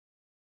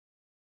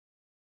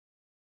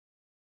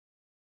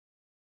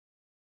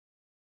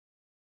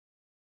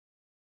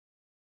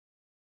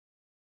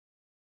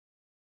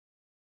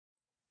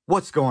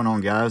What's going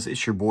on, guys?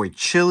 It's your boy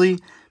Chili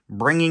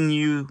bringing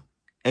you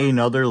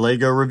another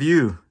Lego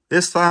review.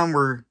 This time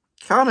we're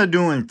kind of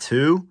doing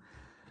two.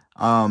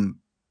 I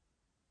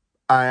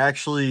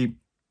actually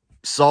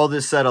saw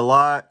this set a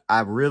lot.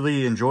 I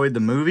really enjoyed the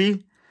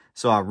movie,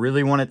 so I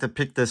really wanted to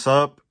pick this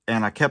up,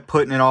 and I kept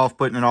putting it off.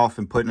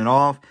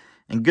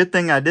 And good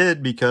thing I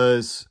did,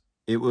 because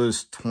it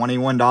was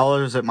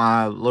 $21 at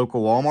my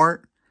local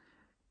Walmart.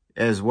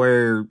 As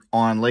where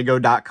on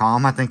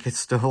Lego.com, I think it's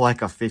still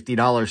like a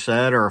 $50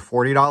 set or a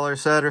 $40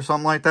 set or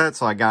something like that.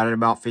 So I got it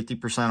about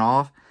 50%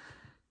 off.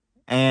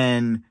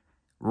 And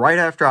right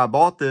after I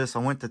bought this, I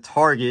went to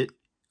Target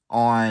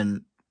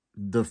on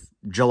the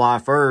July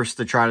 1st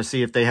to try to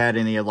see if they had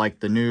any of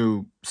like the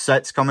new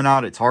sets coming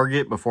out at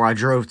Target before I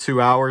drove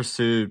 2 hours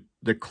to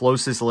the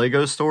closest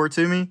Lego store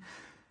to me.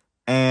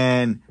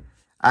 And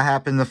I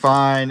happened to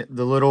find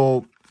the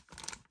little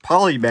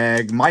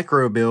polybag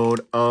micro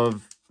build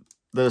of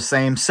the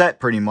same set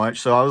pretty much.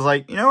 So I was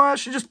like, you know what, I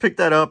should just pick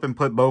that up and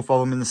put both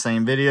of them in the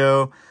same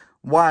video.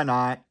 Why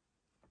not?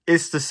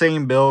 It's the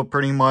same build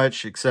pretty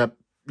much, except,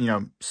 you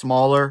know,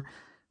 smaller.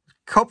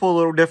 Couple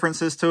little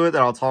differences to it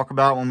that I'll talk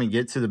about when we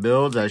get to the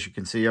builds. As you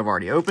can see, I've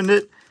already opened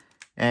it,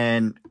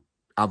 and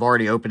I've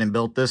already opened and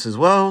built this as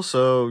well.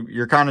 So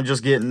you're kind of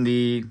just getting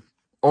the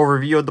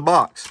overview of the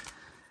box.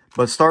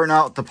 But starting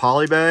out with the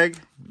poly bag,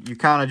 you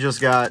kind of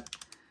just got,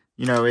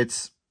 you know,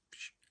 it's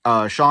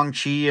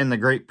Shang-Chi and the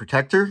Great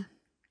Protector.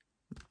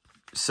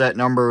 Set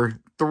number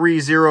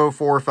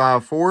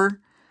 30454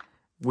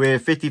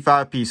 with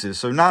 55 pieces.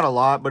 So not a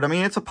lot, but I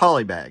mean, it's a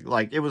poly bag.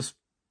 Like, it was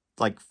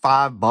like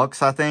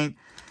 $5, I think.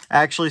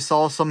 I actually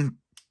saw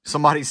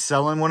somebody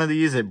selling one of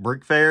these at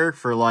Brick Fair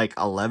for like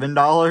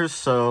 $11.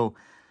 So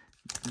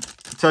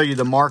to tell you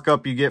the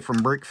markup you get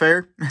from Brick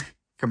Fair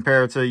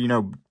compared to, you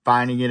know,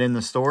 finding it in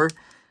the store,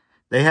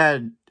 they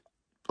had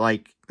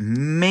like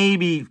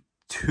maybe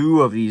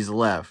 2 of these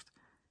left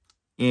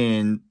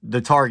in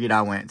the Target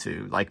I went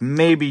to. Like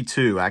maybe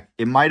 2.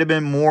 It might have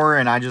been more,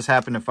 and I just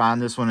happened to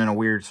find this one in a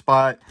weird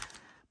spot.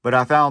 But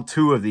I found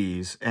 2 of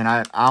these, and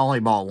I only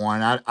bought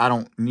one. I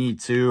don't need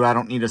 2. I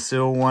don't need a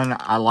seal one.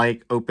 I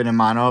like opening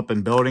mine up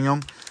and building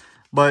them.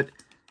 But,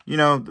 you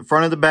know, the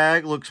front of the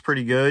bag looks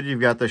pretty good. You've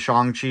got the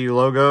Shang-Chi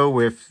logo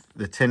with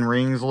the 10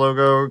 rings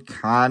logo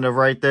kind of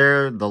right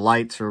there. The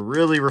lights are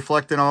really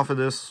reflecting off of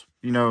this,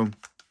 you know,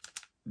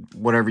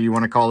 whatever you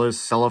want to call this,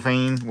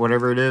 cellophane,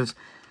 whatever it is.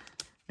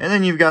 And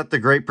then you've got the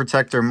Great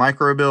Protector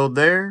micro build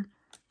there.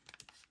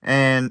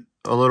 And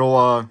a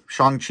little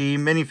Shang-Chi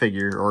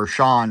minifigure, or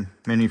Sean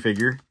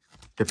minifigure,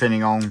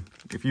 depending on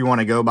if you want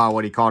to go by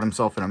what he called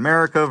himself in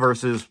America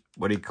versus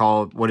what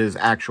his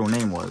actual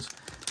name was.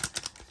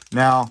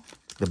 Now,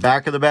 the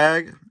back of the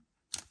bag,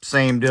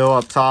 same deal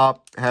up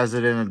top. Has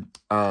it in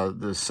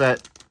the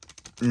set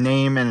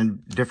name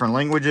in different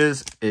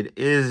languages. It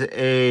is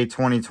a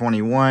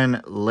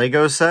 2021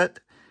 Lego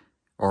set,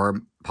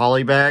 or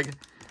poly bag.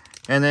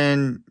 And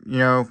then, you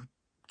know,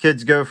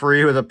 kids go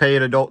free with a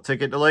paid adult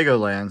ticket to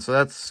Legoland. So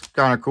that's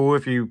kind of cool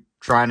if you're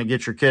trying to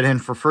get your kid in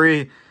for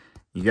free.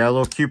 You got a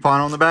little coupon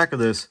on the back of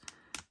this.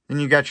 Then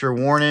you got your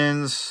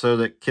warnings so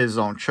that kids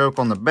don't choke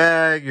on the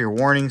bag. Your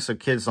warnings so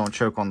kids don't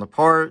choke on the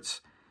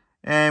parts.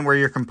 And where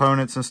your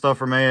components and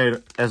stuff are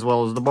made, as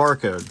well as the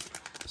barcode.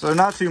 So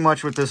not too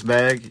much with this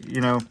bag.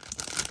 You know,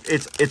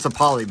 it's a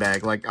poly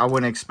bag. Like, I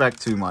wouldn't expect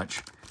too much.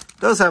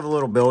 It does have a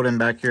little build-in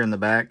back here in the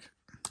back.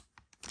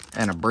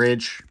 And a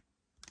bridge.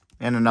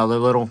 And another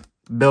little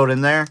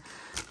build-in there.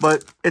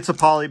 But it's a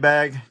poly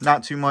bag.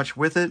 Not too much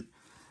with it.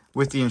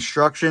 With the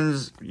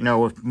instructions, you know,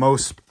 with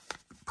most,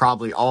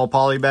 probably all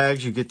poly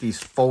bags, you get these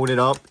folded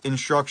up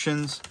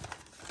instructions.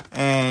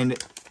 And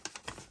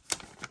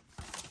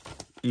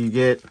you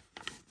get,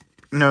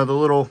 you know, the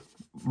little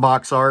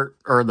box art,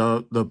 or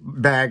the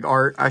bag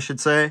art, I should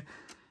say.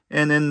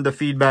 And then the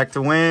feedback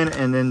to win.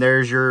 And then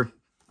there's your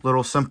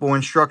little simple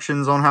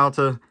instructions on how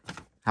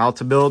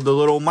to build the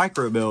little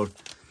micro build.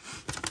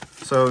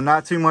 So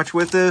not too much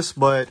with this,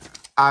 but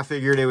I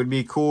figured it would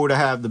be cool to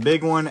have the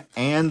big one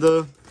and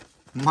the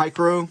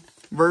micro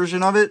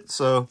version of it.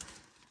 So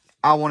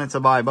I wanted to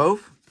buy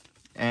both,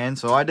 and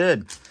so I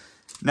did.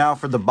 Now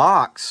for the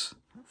box,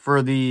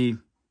 for the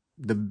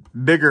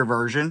bigger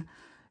version,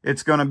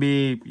 it's going to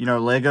be, you know,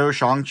 Lego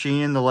Shang-Chi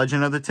and the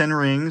Legend of the Ten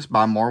Rings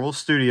by Marvel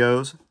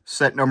Studios,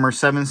 set number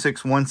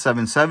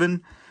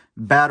 76177,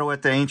 Battle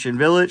at the Ancient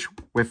Village,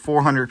 with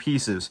 400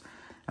 pieces.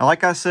 Now,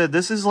 like I said,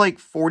 this is like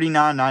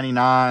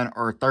 $49.99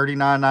 or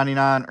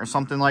 $39.99 or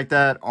something like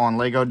that on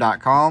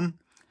Lego.com.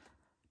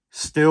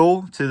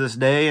 Still, to this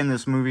day, and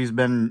this movie's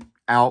been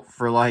out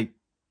for like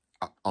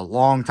a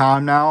long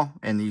time now,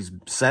 and these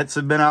sets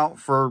have been out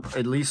for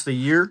at least a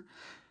year.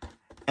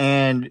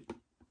 And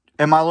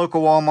at my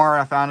local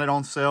Walmart, I found it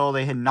on sale.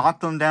 They had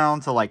knocked them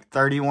down to like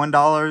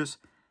 $31.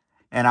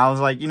 And I was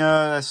like, you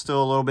know, that's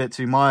still a little bit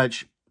too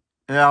much.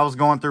 And I was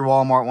going through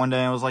Walmart one day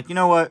and I was like, you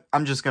know what?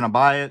 I'm just going to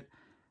buy it.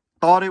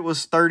 Thought it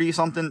was 30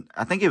 something.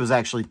 I think it was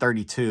actually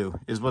 32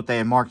 is what they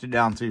had marked it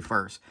down to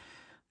first.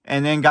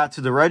 And then got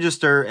to the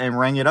register and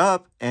rang it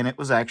up, and it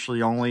was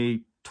actually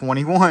only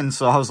 21.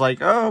 So I was like,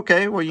 oh,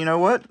 okay, well, you know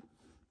what?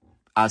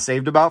 I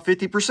saved about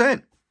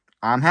 50%.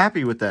 I'm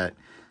happy with that.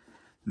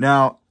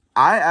 Now,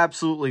 I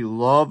actually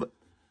loved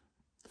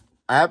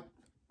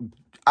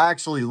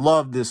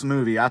this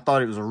movie. I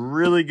thought it was a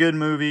really good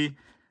movie.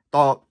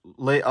 Thought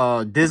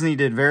Disney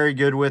did very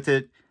good with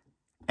it.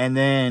 And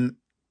then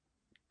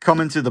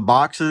coming to the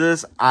box of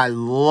this, I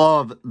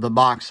love the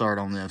box art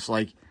on this.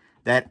 Like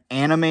that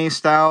anime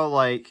style,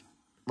 like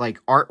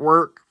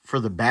artwork for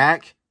the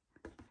back.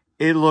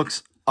 It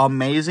looks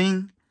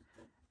amazing.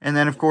 And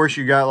then, of course,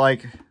 you got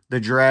like the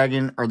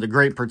dragon or the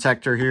great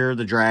protector here,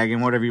 the dragon,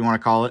 whatever you want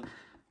to call it,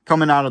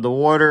 coming out of the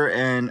water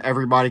and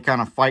everybody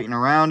kind of fighting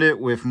around it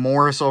with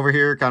Morris over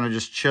here kind of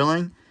just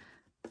chilling.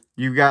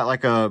 You've got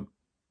like a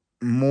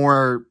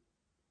more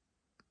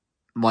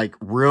like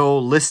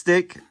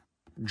realistic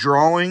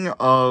drawing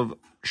of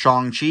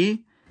Shang-Chi.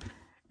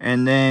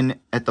 And then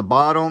at the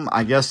bottom,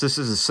 I guess this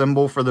is a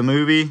symbol for the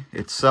movie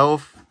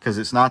itself because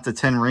it's not the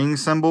 10 ring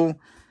symbol,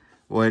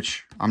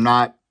 which I'm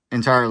not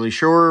entirely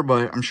sure,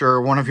 but I'm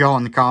sure one of y'all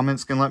in the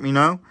comments can let me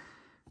know.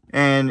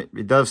 And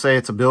it does say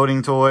it's a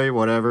building toy,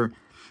 whatever.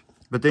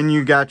 But then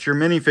you got your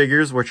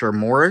minifigures, which are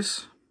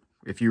Morris,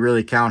 if you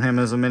really count him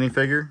as a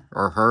minifigure,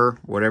 or her,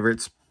 whatever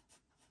its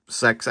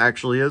sex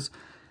actually is.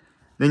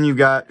 Then you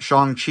got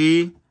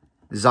Shang-Chi,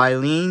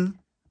 Xialing,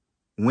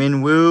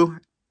 Wen-Wu,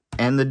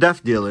 and the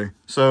Death Dealer.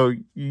 So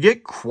you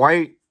get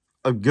quite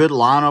a good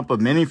lineup of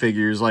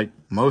minifigures, like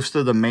most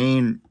of the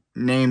main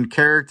named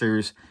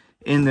characters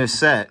in this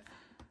set.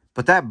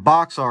 But that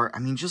box art, I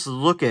mean, just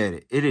look at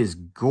it. It is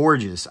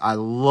gorgeous. I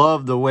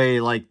love the way,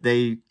 like,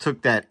 they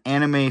took that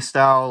anime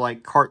style,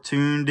 like,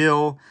 cartoon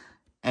deal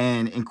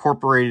and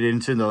incorporated it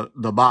into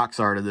the box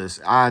art of this.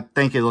 I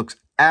think it looks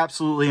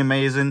absolutely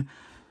amazing.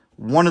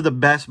 One of the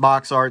best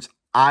box arts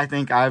I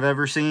think I've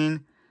ever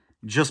seen,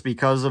 just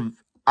because of,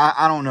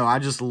 I don't know, I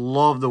just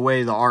love the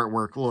way the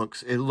artwork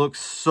looks. It looks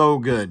so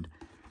good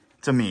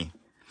to me.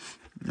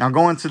 Now,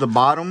 going to the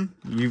bottom,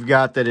 you've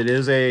got that it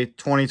is a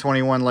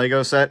 2021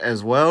 Lego set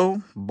as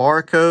well.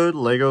 Barcode,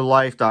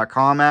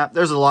 LegoLife.com app.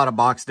 There's a lot of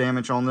box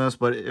damage on this,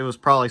 but it was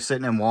probably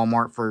sitting in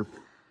Walmart for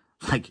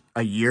like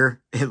a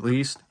year at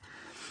least.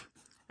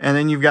 And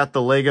then you've got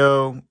the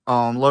Lego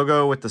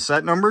logo with the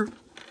set number.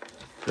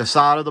 The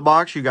side of the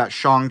box, you got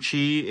Shang-Chi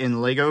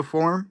in Lego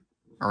form,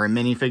 or in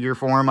minifigure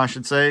form, I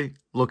should say.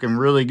 Looking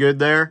really good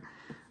there.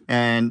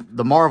 And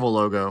the Marvel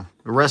logo.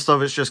 The rest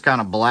of it's just kind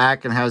of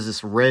black and has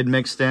this red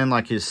mixed in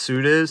like his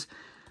suit is.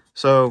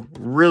 So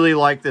really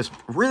like this,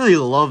 really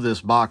love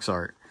this box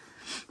art.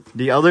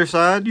 The other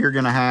side, you're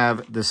going to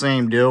have the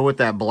same deal with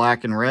that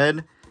black and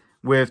red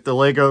with the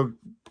Lego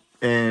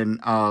and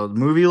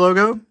movie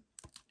logo.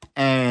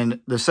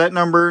 And the set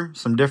number,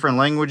 some different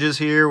languages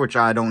here, which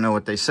I don't know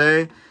what they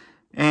say.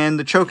 And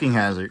the choking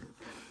hazard.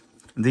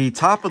 The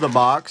top of the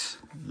box,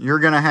 you're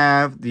going to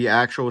have the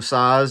actual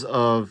size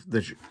of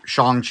the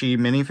Shang-Chi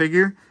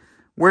minifigure,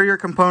 where your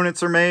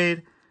components are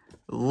made,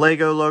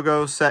 Lego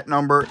logo, set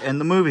number,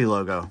 and the movie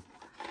logo.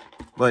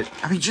 But,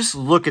 I mean, just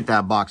look at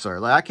that box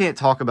art. Like, I can't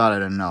talk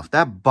about it enough.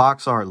 That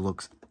box art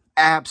looks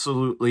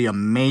absolutely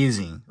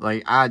amazing.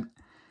 Like, I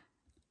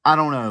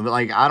don't know.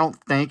 Like, I don't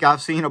think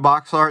I've seen a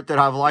box art that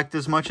I've liked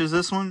as much as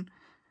this one.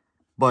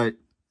 But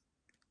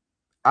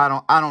I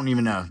don't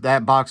even know.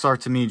 That box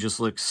art to me just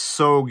looks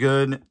so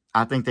good.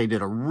 I think they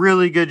did a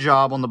really good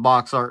job on the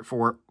box art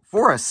for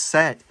a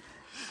set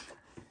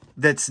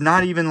that's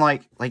not even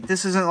like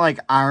this isn't like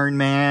Iron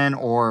Man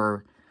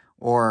or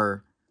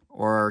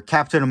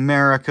Captain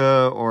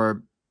America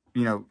or,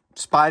 you know,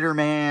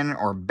 Spider-Man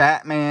or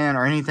Batman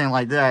or anything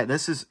like that.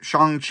 This is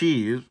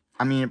Shang-Chi.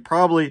 I mean,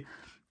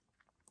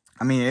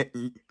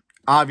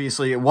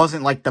 obviously it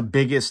wasn't like the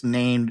biggest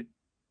named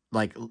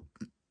like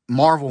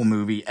Marvel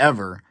movie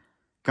ever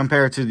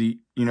compared to the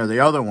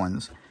other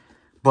ones.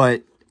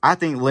 But I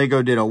think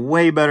Lego did a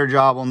way better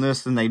job on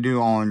this than they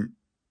do on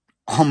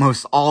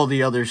almost all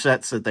the other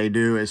sets that they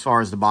do as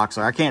far as the box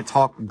art. I can't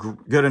talk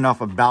good enough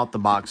about the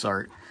box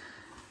art.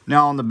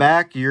 Now on the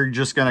back, you're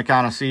just going to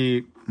kind of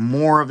see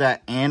more of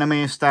that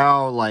anime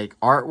style like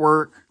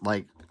artwork.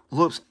 Like,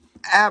 looks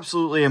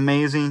absolutely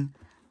amazing.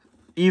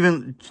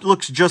 Even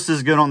looks just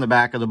as good on the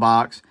back of the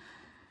box.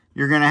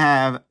 You're going to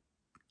have,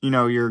 you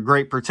know, your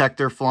great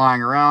protector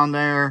flying around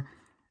there.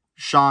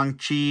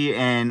 Shang-Chi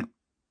and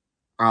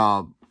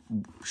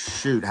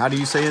shoot, how do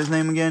you say his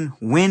name again?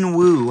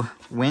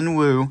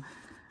 Wen-Wu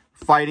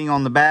fighting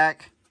on the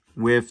back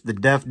with the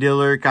Death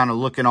Dealer kind of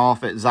looking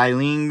off at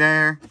Xialing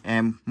there,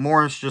 and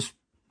Morris just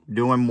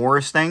doing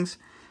Morris things.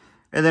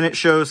 And then it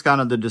shows kind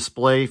of the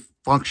display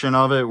function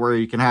of it where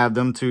you can have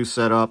them two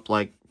set up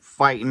like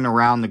fighting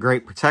around the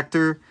Great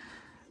Protector.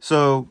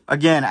 So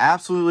again,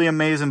 absolutely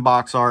amazing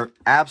box art.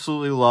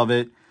 Absolutely love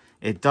it.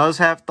 It does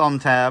have thumb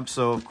tabs,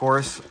 so of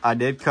course I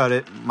did cut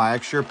it. My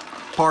extra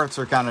parts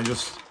are kind of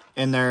just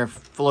in there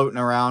floating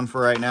around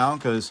for right now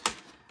because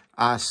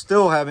I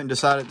still haven't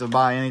decided to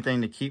buy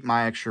anything to keep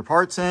my extra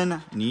parts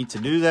in. Need to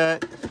do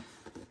that.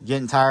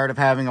 Getting tired of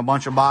having a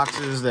bunch of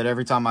boxes that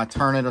every time I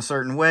turn it a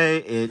certain way,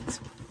 it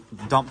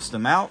dumps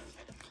them out.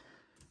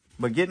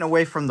 But getting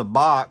away from the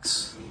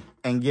box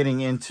and getting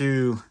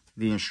into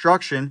the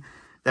instruction,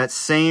 that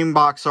same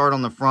box art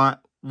on the front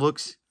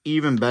looks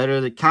even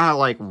better. They kind of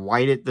like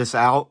whited this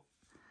out,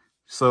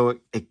 so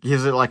it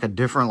gives it like a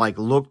different like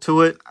look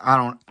to it.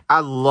 I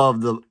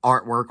love the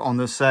artwork on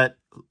this set.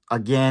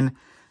 Again,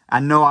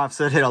 I know I've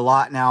said it a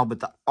lot now,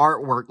 but the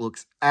artwork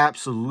looks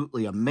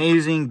absolutely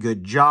amazing.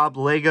 Good job,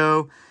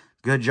 Lego.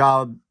 Good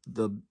job,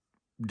 the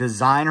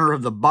designer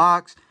of the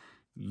box.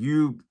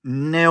 You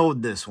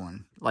nailed this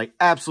one. Like,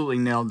 absolutely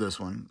nailed this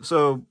one.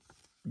 So,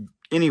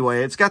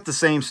 anyway, it's got the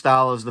same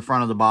style as the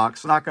front of the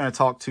box. Not going to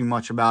talk too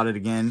much about it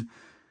again.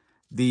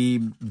 The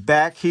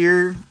back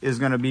here is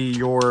going to be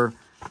your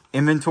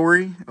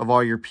inventory of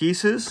all your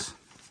pieces.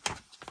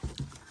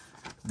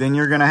 Then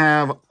you're going to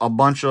have a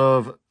bunch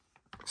of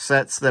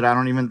sets that I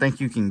don't even think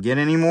you can get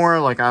anymore.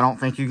 Like, I don't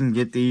think you can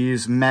get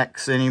these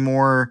mechs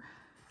anymore.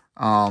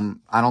 I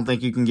don't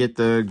think you can get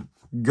the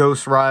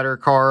Ghost Rider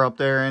car up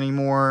there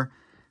anymore.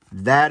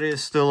 That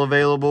is still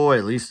available,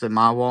 at least at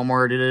my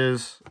Walmart it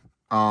is.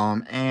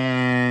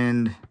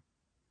 And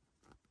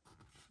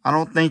I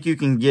don't think you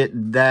can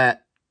get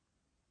that,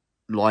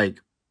 like,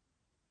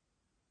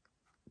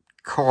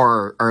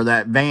 car or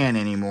that van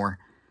anymore.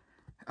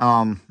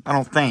 I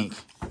don't think.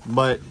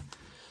 But,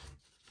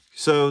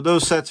 so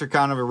those sets are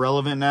kind of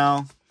irrelevant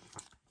now.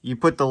 You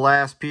put the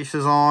last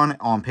pieces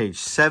on page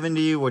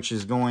 70, which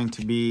is going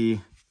to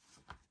be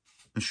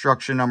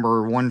instruction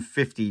number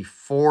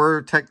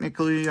 154,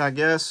 technically, I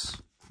guess.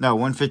 No,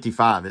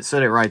 155. It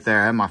said it right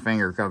there. I had my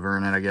finger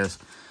covering it, I guess.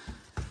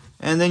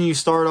 And then you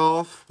start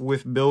off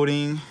with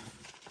building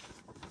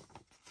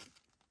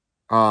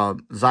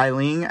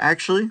Xiling,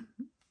 actually.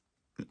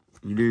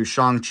 You do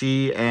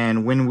Shang-Chi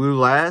and Wenwu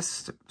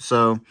last.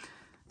 So,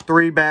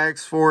 3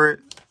 bags for it.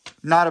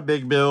 Not a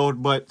big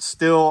build, but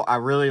still, I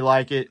really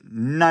like it.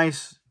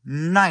 Nice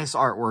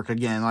artwork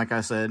again, like I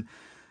said.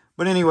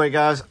 But anyway,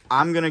 guys,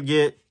 I'm going to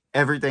get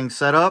everything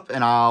set up,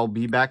 and I'll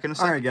be back in a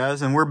second. All right,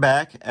 guys, and we're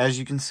back. As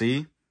you can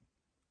see,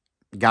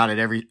 got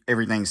it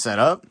everything set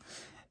up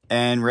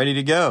and ready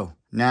to go.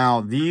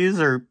 Now, these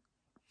are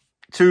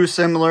 2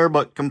 similar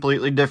but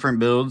completely different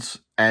builds,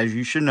 as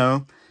you should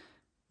know.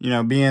 You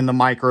know, being the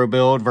micro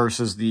build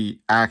versus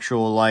the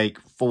actual, like,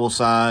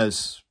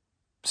 full-size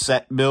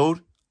set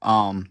build.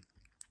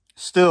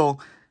 Still,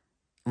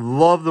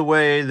 love the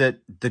way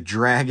that the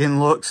dragon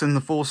looks in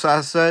the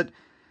full-size set.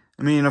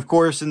 I mean, of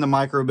course, in the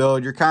micro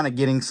build, you're kind of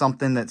getting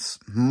something that's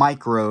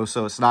micro,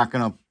 so it's not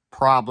going to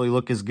probably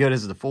look as good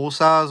as the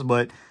full-size,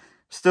 but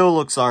still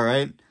looks all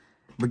right.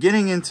 But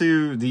getting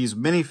into these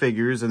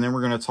minifigures, and then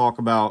we're going to talk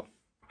about,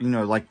 you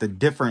know, like the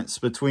difference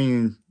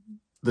between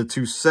the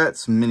 2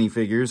 sets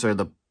minifigures, or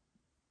the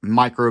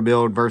micro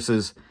build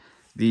versus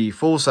the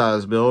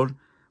full-size build.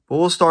 But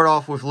we'll start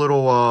off with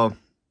little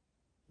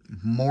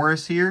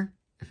Morris here,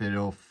 if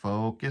it'll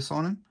focus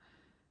on him.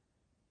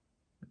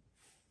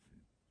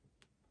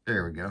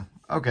 There we go.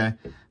 Okay,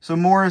 so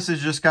Morris is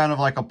just kind of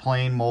like a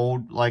plain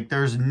mold. Like,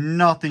 there's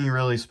nothing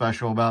really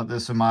special about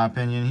this, in my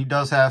opinion. He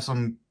does have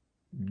some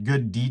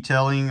good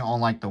detailing on,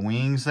 like, the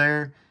wings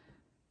there.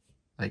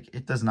 Like,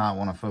 it does not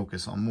want to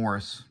focus on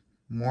Morris.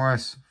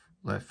 Morris,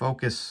 let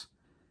focus.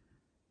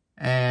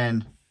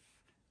 And,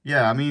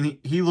 yeah, I mean,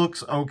 he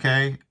looks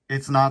okay.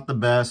 It's not the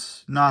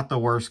best, not the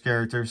worst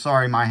character.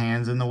 Sorry, my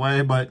hand's in the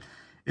way, but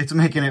it's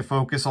making it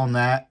focus on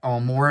that,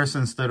 on Morris,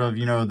 instead of,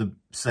 you know, the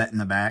set in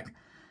the back.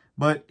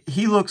 But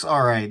he looks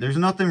alright. There's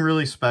nothing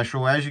really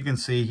special. As you can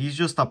see, he's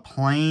just a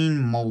plain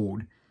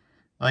mold.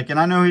 Like, and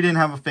I know he didn't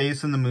have a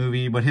face in the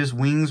movie, but his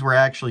wings were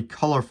actually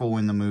colorful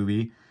in the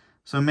movie.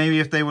 So maybe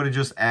if they would have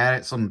just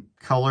added some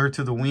color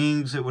to the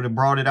wings, it would have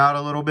brought it out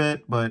a little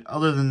bit. But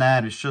other than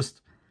that, it's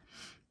just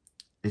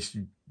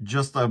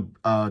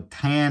a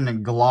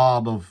tan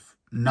glob of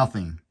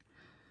nothing.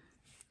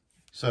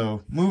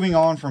 So, moving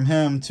on from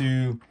him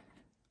to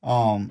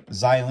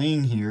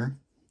Xiling here.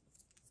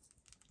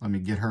 Let me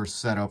get her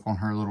set up on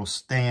her little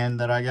stand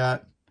that I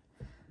got.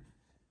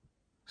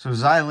 So,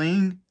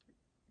 Xiling,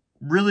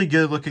 really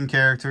good looking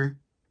character.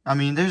 I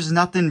mean, there's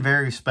nothing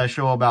very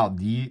special about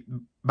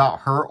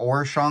her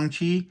or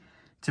Shang-Chi,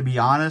 to be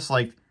honest.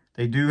 Like,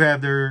 they do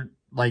have their,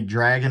 like,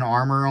 dragon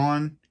armor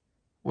on,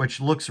 which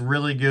looks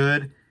really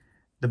good.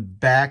 The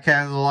back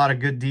has a lot of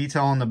good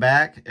detail on the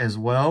back as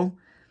well.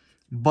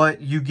 But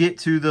you get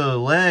to the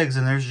legs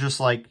and there's just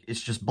like,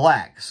 it's just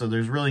black. So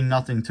there's really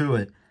nothing to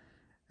it.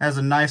 Has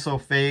a nice little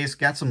face.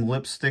 Got some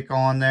lipstick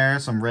on there.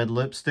 Some red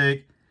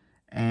lipstick.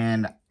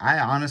 And I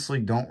honestly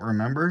don't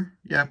remember.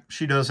 Yep,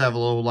 she does have a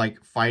little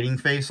like fighting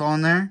face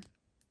on there. I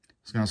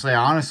was going to say,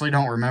 I honestly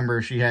don't remember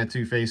if she had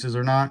 2 faces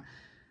or not.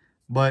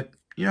 But,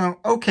 you know,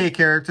 okay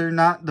character.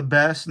 Not the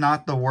best,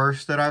 not the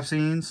worst that I've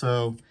seen.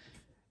 So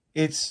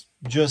it's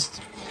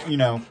just, you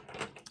know,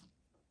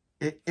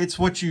 it's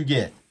what you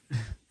get.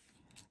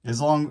 As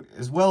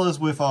well as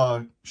with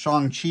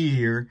Shang-Chi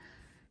here,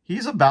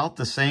 he's about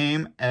the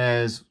same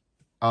as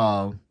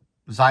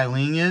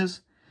Xiling is.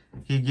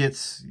 He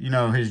gets, you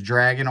know, his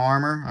dragon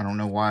armor. I don't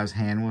know why his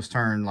hand was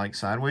turned like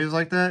sideways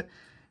like that.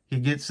 He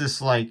gets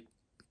this like,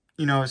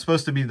 you know, it's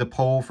supposed to be the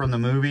pole from the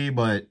movie,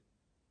 but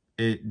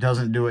it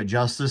doesn't do it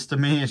justice to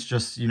me. It's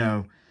just, you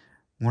know,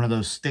 one of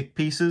those stick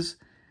pieces.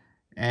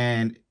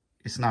 And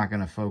it's not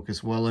going to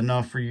focus well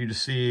enough for you to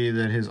see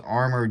that his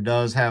armor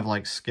does have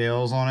like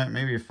scales on it.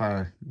 Maybe if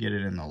I get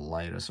it in the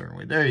light a certain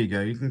way. There you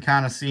go. You can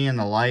kind of see in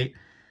the light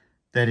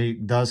that he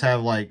does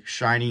have like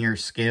shinier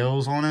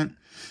scales on it.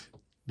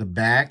 The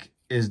back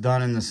is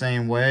done in the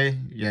same way.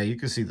 Yeah, you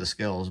can see the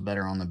scales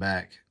better on the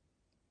back.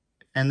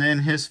 And then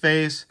his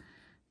face,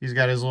 he's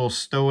got his little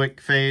stoic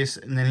face,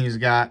 and then he's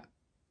got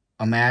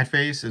a mad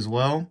face as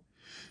well.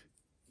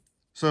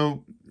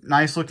 So,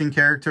 nice looking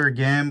character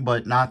again,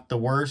 but not the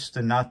worst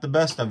and not the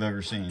best I've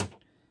ever seen.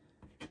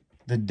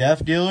 The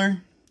Death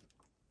Dealer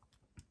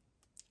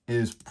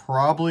is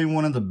probably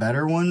one of the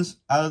better ones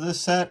out of this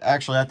set.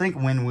 Actually, I think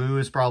Wenwu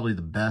is probably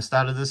the best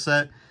out of this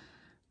set.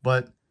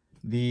 But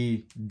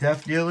the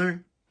Death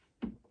Dealer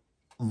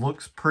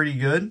looks pretty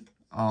good.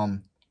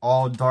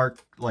 All dark,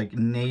 like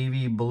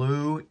navy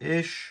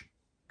blue-ish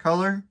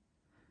color.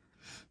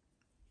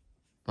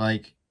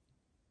 Like,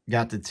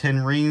 got the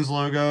 10 Rings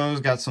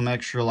logos, got some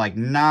extra like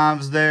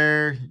knobs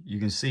there. You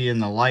can see in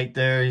the light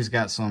there, he's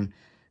got some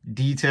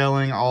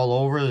detailing all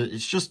over.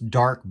 It's just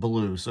dark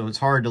blue, so it's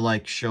hard to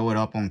like show it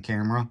up on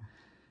camera.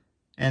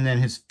 And then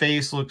his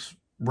face looks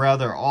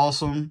rather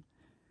awesome.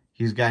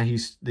 He's got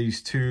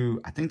these two,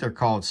 I think they're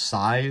called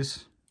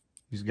sais.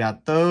 He's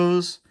got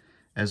those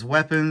as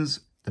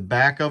weapons. The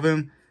back of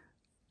him,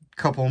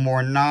 couple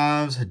more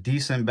knobs, a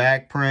decent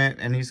back print,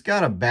 and he's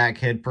got a back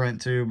head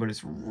print too, but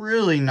it's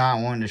really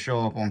not wanting to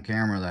show up on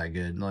camera that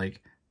good.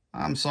 Like,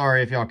 I'm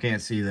sorry if y'all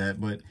can't see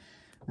that, but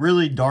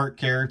really dark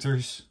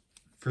characters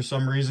for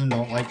some reason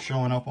don't like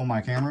showing up on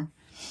my camera.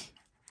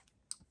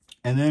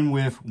 And then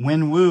with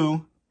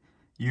Wenwu,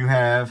 you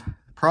have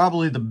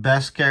probably the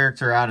best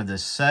character out of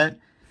this set,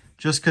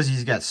 just because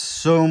he's got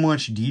so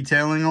much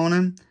detailing on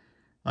him.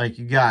 Like,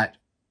 you got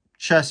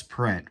chest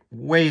print,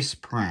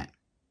 waist print,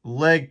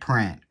 leg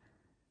print,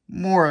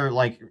 more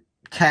like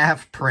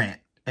calf print,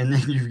 and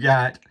then you've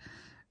got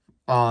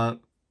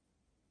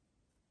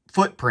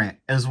footprint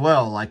as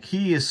well. Like,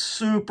 he is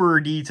super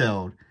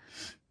detailed.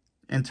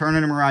 And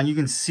turning him around, you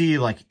can see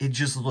like it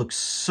just looks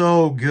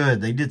so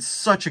good. They did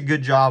such a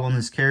good job on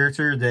this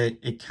character that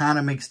it kind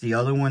of makes the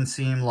other one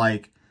seem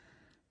like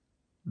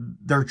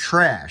they're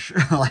trash.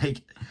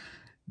 Like,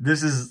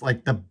 this is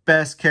like the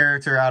best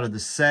character out of the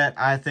set,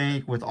 I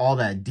think, with all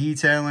that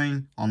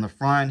detailing on the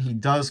front. He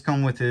does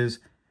come with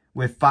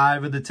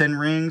 5 of the 10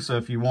 rings. So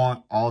if you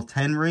want all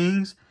 10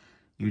 rings,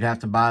 you'd have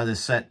to buy this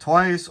set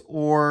twice.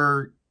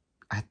 Or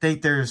I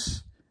think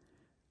there's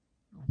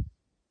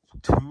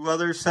 2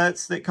 other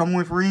sets that come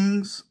with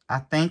rings, I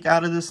think,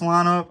 out of this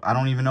lineup. I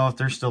don't even know if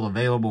they're still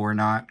available or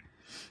not.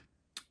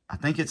 I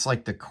think it's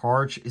like the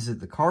car... Is it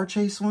the car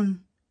chase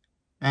one?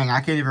 Dang, I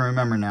can't even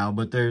remember now.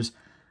 But there's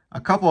a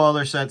couple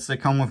other sets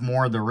that come with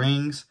more of the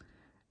rings.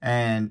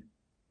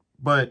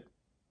 But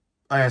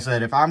like I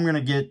said, if I'm going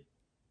to get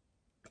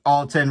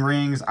all 10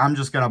 rings, I'm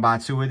just going to buy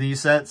 2 of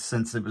these sets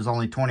since it was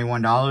only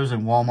 $21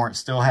 and Walmart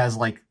still has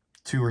like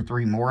 2 or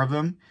 3 more of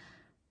them.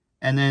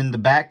 And then the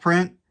back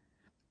print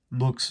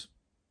looks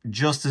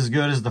just as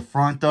good as the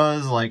front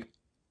does. Like,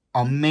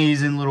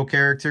 amazing little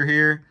character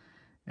here.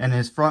 And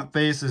his front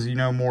face is, you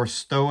know, more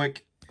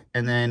stoic.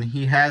 And then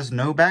he has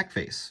no back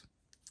face.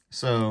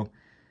 So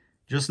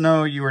just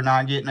know you are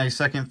not getting a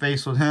second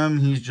face with him.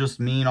 He's just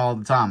mean all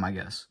the time, I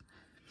guess.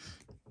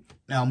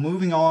 Now,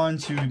 moving on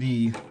to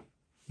the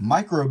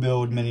micro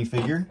build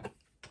minifigure,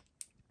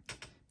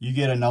 you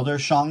get another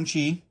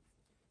Shang-Chi,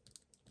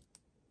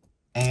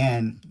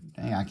 and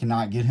dang, I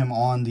cannot get him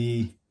on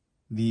the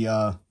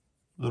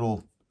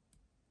little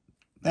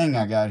thing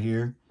I got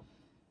here.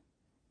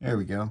 There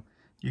we go.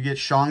 You get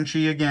Shang-Chi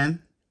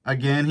again.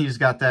 Again, he's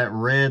got that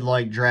red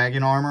like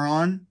dragon armor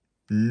on.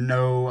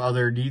 No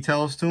other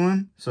details to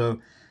him. So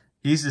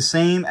he's the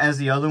same as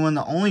the other one.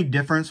 The only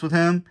difference with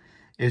him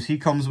is he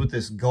comes with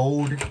this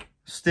gold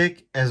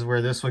stick, as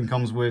where this one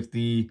comes with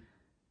the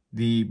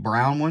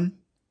brown one.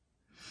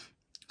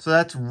 So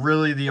that's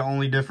really the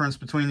only difference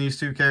between these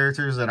two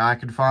characters that I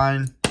could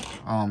find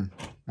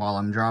while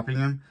I'm dropping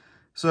him.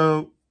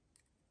 So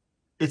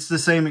it's the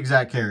same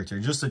exact character,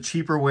 just a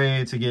cheaper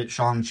way to get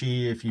Shang-Chi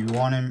if you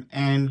want him,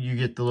 and you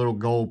get the little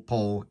gold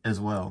pole as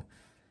well.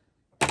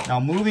 Now,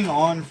 moving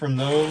on from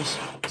those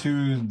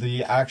to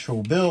the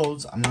actual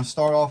builds, I'm going to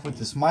start off with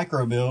this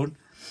micro build.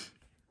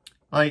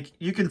 Like,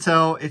 you can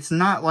tell it's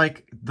not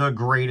like the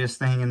greatest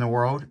thing in the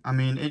world. I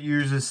mean, it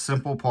uses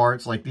simple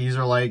parts. Like, these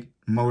are like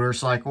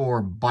motorcycle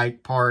or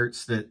bike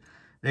parts that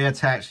they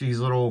attach these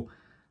little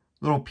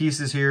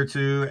pieces here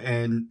to,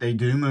 and they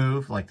do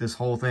move. Like, this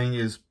whole thing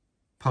is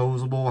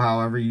posable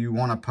however you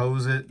want to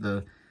pose it.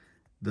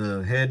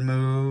 The head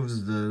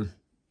moves, the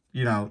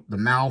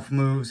mouth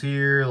moves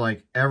here.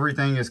 Like,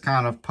 everything is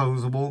kind of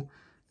posable.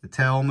 The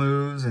tail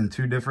moves in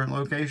 2 different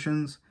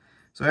locations.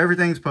 So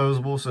everything's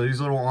posable, so these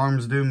little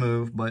arms do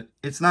move, but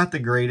it's not the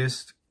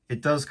greatest.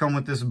 It does come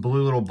with this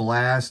blue little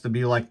blast to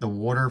be like the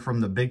water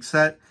from the big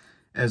set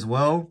as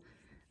well.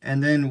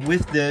 And then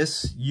with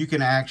this, you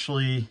can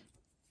actually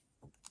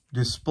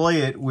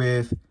display it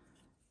with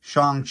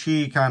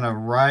Shang-Chi kind of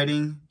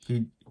riding.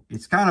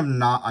 It's kind of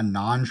not a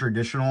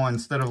non-traditional.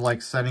 Instead of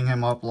like setting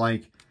him up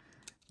like,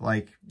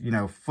 you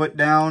know, foot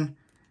down,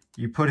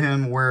 you put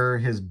him where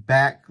his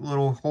back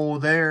little hole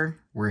there,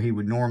 where he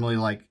would normally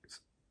like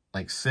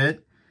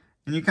sit.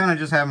 And you kind of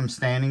just have him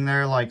standing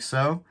there like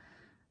so.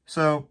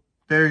 So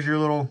there's your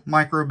little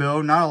micro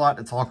build. Not a lot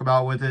to talk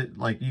about with it.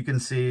 Like you can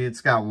see,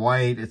 it's got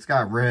white, it's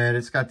got red,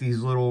 it's got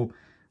these little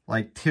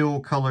like teal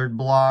colored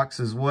blocks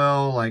as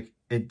well. Like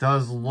it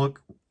does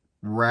look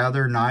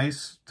rather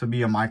nice to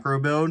be a micro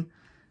build.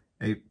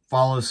 It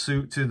follows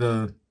suit to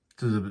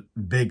the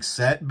big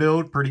set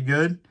build pretty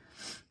good.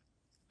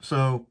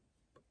 So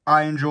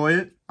I enjoy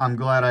it. I'm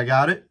glad I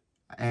got it,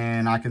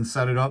 and I can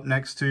set it up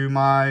next to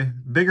my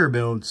bigger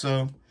build.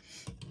 So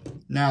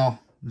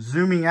now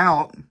zooming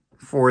out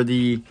for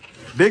the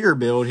bigger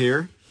build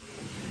here,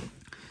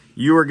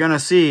 you are going to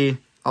see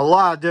a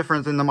lot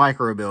different than the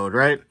micro build,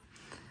 right?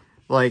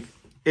 Like,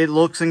 it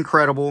looks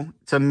incredible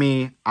to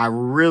me. I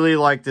really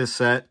like this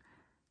set.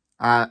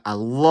 I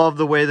love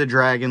the way the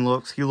dragon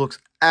looks. He looks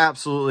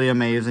absolutely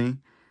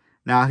amazing.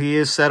 Now, he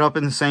is set up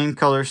in the same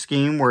color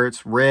scheme where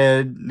it's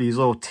red, these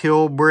little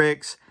teal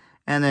bricks,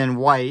 and then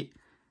white.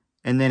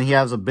 And then he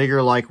has a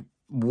bigger, like,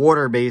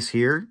 water base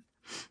here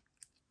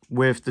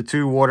with the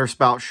 2 water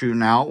spouts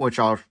shooting out, which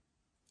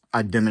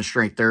I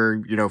demonstrate their,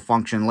 you know,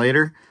 function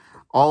later.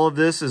 All of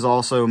this is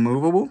also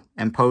movable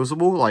and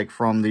posable, like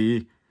from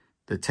the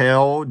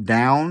tail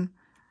down.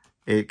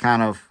 It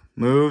kind of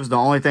moves. The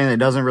only thing that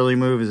doesn't really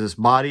move is this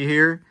body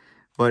here,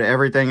 but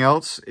everything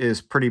else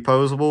is pretty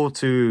posable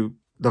to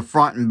the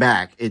front and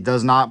back. It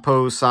does not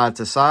pose side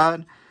to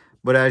side,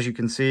 but as you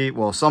can see,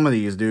 well, some of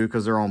these do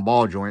because they're on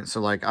ball joints. So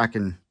like I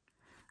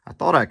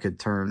thought I could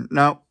turn,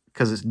 no,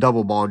 because it's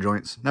double ball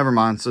joints. Never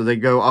mind. So they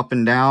go up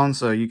and down,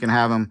 so you can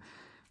have them,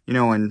 you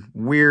know, in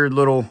weird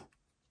little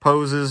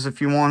poses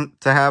if you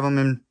want to have them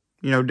in,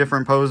 you know,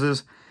 different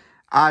poses.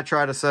 I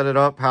try to set it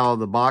up how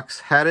the box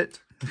had it,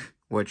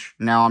 which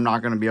now I'm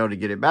not going to be able to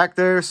get it back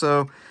there.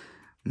 So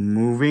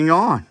moving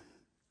on.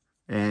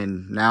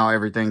 And now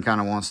everything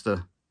kind of wants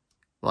to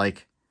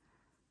like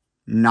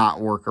not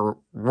work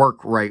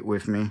right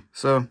with me.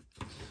 So,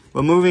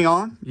 but moving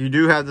on, you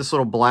do have this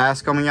little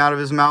blast coming out of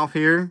his mouth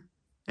here,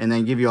 and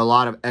then give you a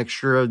lot of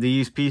extra of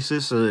these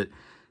pieces so that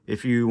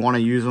if you want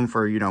to use them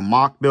for, you know,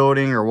 mock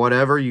building or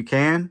whatever, you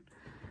can.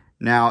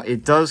 Now,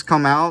 it does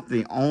come out.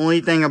 The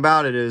only thing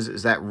about it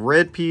is that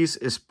red piece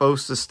is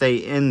supposed to stay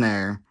in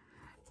there,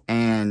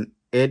 and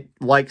it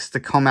likes to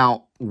come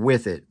out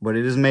with it. But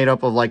it is made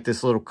up of like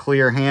this little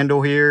clear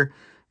handle here,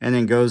 and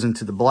then goes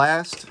into the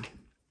blast.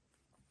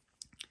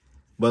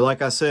 But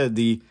like I said,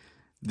 the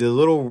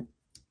little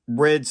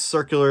red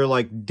circular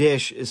like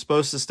dish is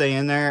supposed to stay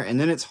in there, and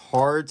then it's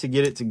hard to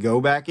get it to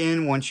go back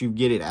in once you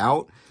get it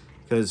out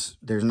because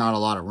there's not a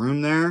lot of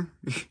room there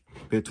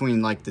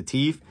between like the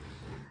teeth.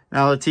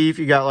 Now the teeth,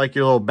 you got like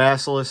your little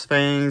basilisk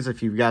fangs.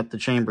 If you've got the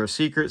Chamber of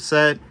Secrets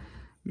set,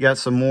 you got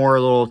some more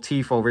little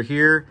teeth over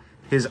here.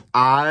 His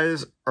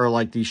eyes are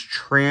like these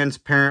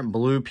transparent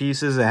blue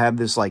pieces that have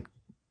this like,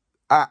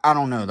 I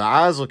don't know. The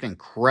eyes look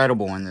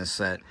incredible in this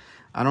set.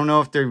 I don't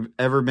know if they've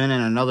ever been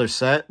in another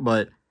set,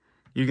 but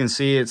you can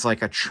see it's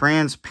like a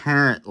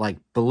transparent like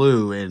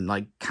blue and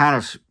like kind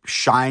of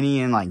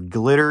shiny and like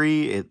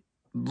glittery. It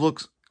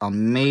looks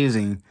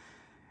amazing.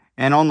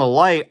 And on the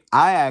light,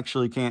 I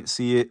actually can't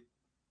see it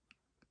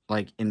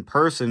like in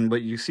person,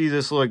 but you see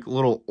this like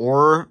little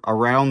aura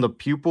around the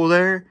pupil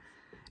there.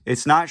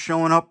 It's not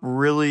showing up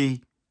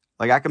really,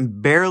 like I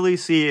can barely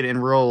see it in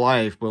real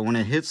life, but when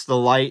it hits the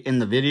light in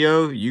the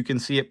video, you can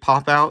see it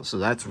pop out. So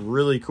that's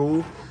really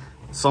cool.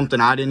 Something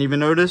I didn't even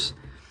notice.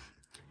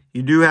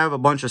 You do have a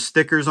bunch of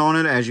stickers on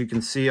it, as you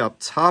can see up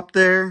top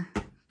there.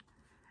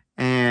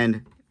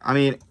 And I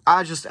mean,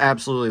 I just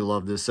absolutely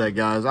love this set,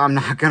 guys. I'm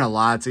not gonna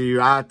lie to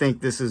you. I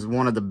think this is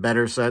one of the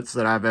better sets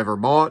that I've ever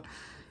bought.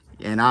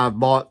 And I've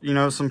bought, you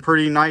know, some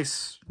pretty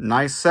nice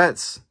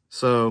sets.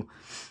 So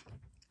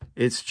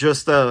it's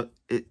just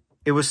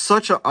it was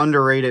such an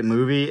underrated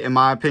movie, in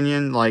my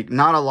opinion. Like,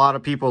 not a lot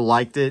of people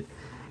liked it.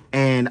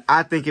 And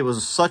I think it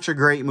was such a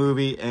great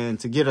movie. And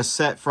to get a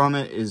set from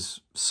it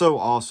is so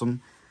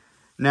awesome.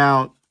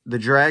 Now, the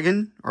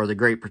dragon, or the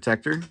Great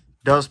Protector,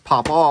 does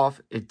pop off.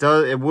 It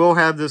will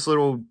have this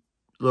little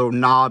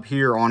knob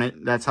here on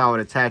it. That's how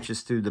it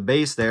attaches to the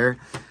base there.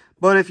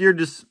 But if you're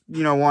just,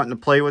 you know, wanting to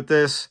play with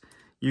this,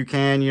 you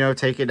can, you know,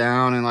 take it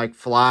down and like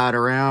fly it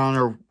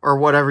around or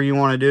whatever you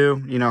want to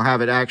do, you know,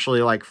 have it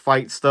actually like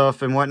fight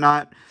stuff and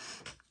whatnot.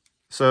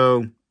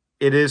 So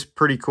it is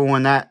pretty cool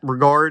in that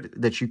regard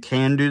that you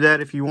can do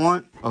that if you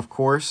want. Of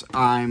course,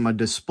 I'm a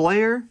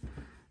displayer,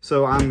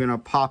 so I'm going to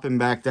pop him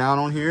back down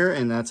on here,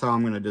 and that's how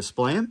I'm going to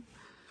display him.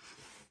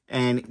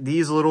 And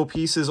these little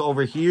pieces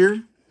over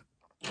here,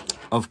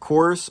 of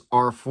course,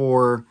 are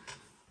for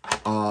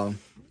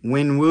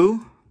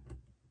Wenwu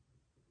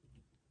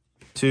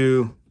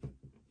to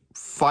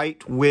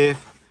fight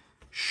with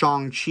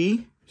Shang-Chi.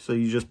 So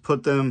you just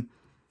put them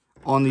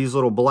on these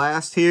little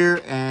blasts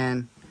here,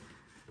 and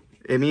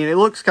I mean, it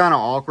looks kind of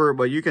awkward,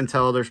 but you can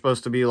tell they're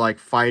supposed to be like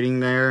fighting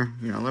there.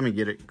 You know, let me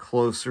get it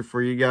closer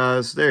for you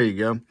guys. There you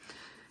go. You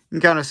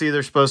can kind of see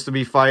they're supposed to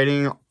be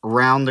fighting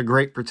around the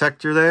Great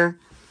Protector there.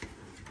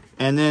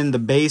 And then the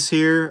base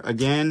here,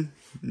 again,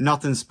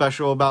 nothing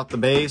special about the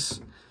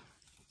base.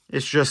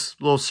 It's just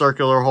a little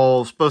circular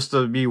hole, supposed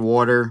to be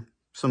water.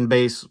 Some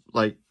base,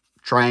 like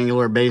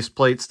triangular base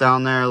plates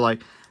down there,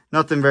 like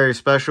nothing very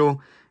special.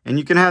 And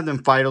you can have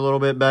them fight a little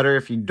bit better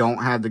if you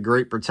don't have the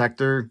Great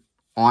Protector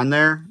on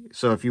there.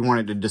 So if you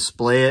wanted to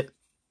display it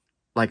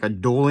like a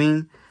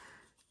dueling,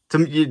 to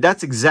me,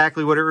 that's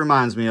exactly what it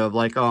reminds me of.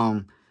 Like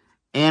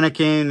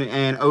Anakin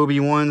and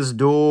Obi-Wan's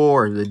duel,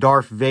 or the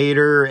Darth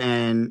Vader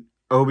and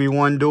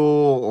Obi-Wan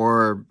duel,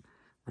 or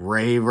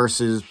Rey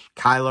versus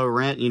Kylo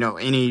Ren. You know,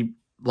 any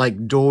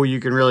like duel you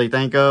can really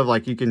think of.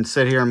 Like you can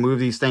sit here and move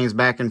these things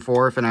back and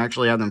forth and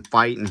actually have them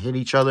fight and hit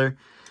each other.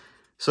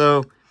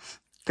 So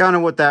kind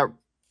of what that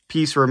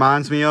piece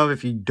reminds me of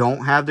if you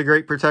don't have the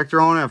Great Protector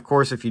on it. Of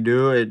course, if you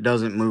do, it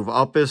doesn't move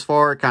up as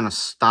far. It kind of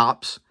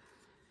stops.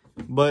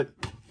 But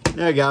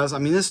yeah, guys, I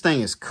mean, this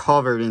thing is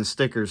covered in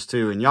stickers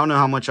too. And y'all know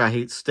how much I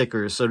hate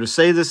stickers. So to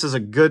say this is a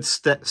good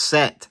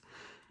set,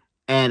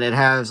 and it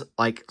has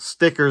like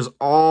stickers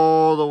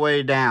all the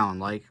way down,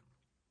 like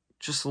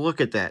just look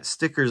at that.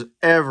 Stickers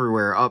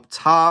everywhere, up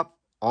top,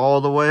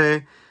 all the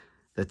way.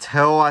 The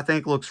tail, I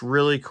think, looks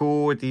really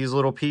cool with these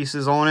little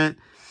pieces on it.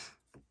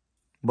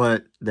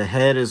 But the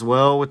head as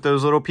well with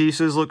those little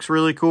pieces looks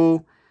really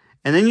cool.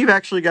 And then you've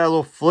actually got a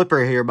little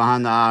flipper here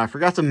behind the eye. I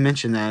forgot to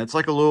mention that. It's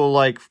like a little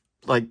like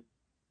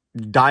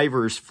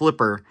diver's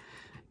flipper.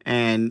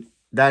 And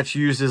that's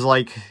used as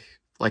like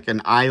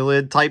an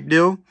eyelid type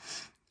deal.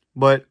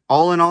 But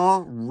all in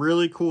all,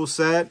 really cool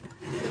set.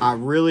 I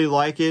really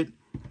like it.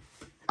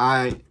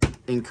 I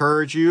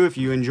encourage you, if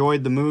you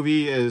enjoyed the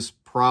movie as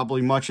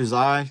probably much as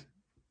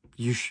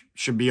you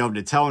should be able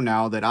to tell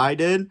now that I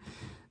did,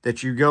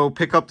 that you go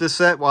pick up this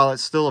set while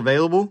it's still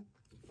available.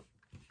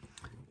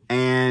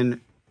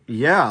 And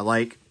yeah,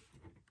 like,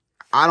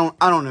 I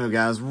don't know,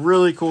 guys.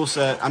 Really cool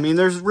set. I mean,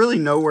 there's really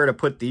nowhere to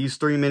put these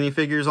 3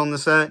 minifigures on the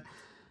set.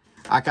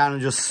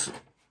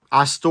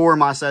 I store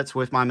my sets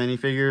with my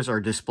minifigures, or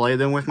display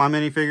them with my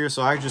minifigures.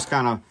 So I just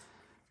kind of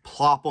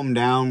plop them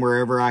down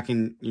wherever I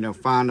can, you know,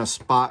 find a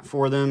spot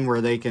for them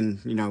where they can,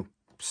 you know,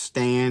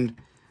 stand.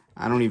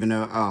 I don't even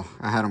know. Oh,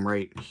 I had them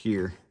right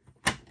here.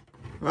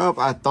 Well,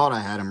 I thought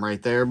I had him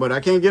right there, but I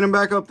can't get him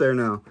back up there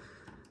now.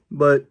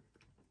 But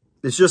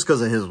it's just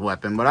because of his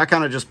weapon. But I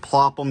kind of just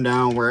plop them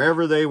down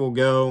wherever they will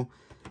go.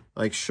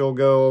 Like, she'll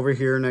go over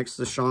here next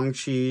to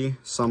Shang-Chi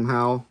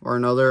somehow or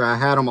another. I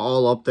had them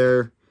all up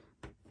there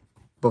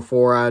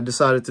before I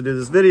decided to do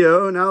this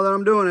video. Now that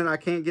I'm doing it, I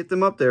can't get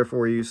them up there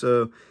for you.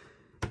 So,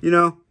 you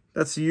know,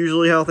 that's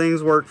usually how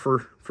things work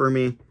for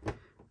me.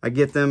 I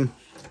get them,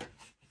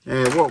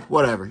 and well,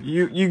 whatever.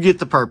 You get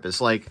the purpose.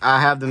 Like,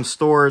 I have them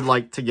stored,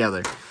 like,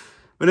 together.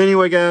 But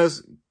anyway,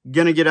 guys,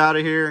 gonna get out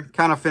of here.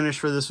 Kind of finished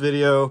for this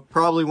video.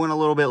 Probably went a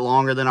little bit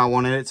longer than I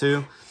wanted it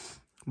to.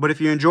 But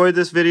if you enjoyed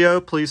this video,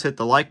 please hit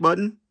the like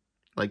button.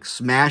 Like,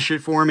 smash it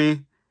for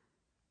me.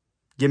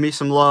 Give me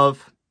some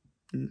love.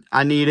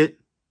 I need it.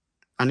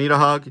 I need a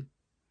hug.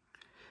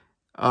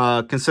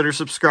 Consider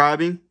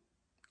subscribing.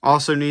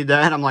 Also need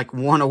that. I'm like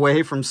 1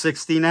 away from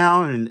 60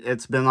 now, and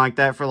it's been like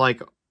that for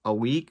like a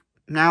week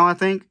now, I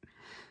think.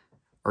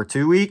 Or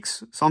 2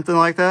 weeks, something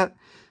like that.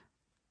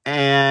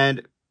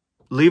 And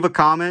leave a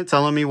comment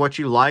telling me what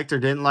you liked or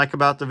didn't like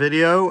about the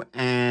video,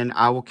 and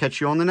I will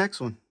catch you on the next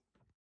one.